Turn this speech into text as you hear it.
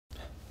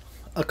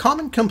A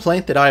common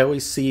complaint that I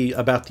always see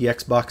about the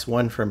Xbox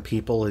One from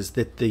people is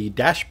that the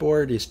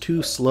dashboard is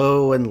too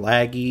slow and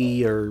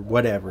laggy or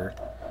whatever.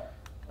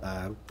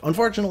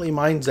 Unfortunately,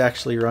 mine's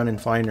actually running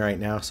fine right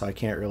now, so I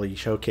can't really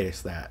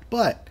showcase that.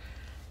 But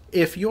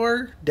if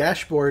your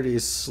dashboard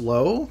is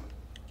slow,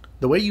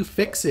 the way you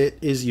fix it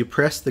is you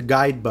press the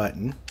guide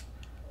button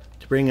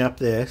to bring up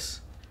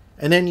this,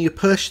 and then you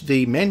push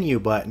the menu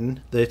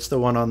button. That's the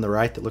one on the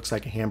right that looks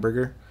like a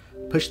hamburger.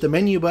 Push the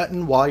menu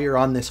button while you're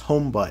on this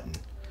home button.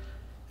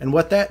 And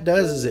what that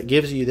does is it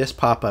gives you this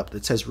pop-up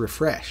that says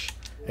refresh.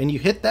 And you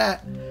hit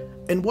that,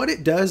 and what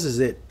it does is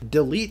it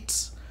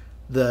deletes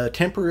the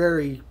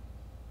temporary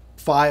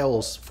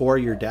files for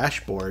your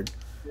dashboard,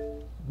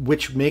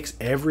 which makes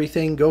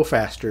everything go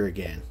faster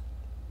again.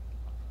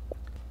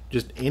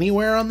 Just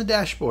anywhere on the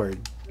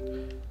dashboard,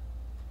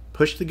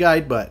 push the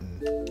guide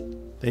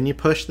button, then you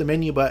push the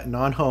menu button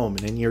on home,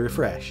 and then you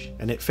refresh,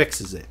 and it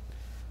fixes it.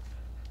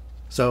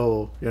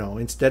 So,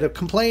 instead of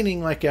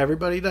complaining like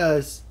everybody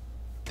does,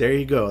 there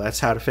you go. That's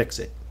how to fix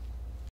it.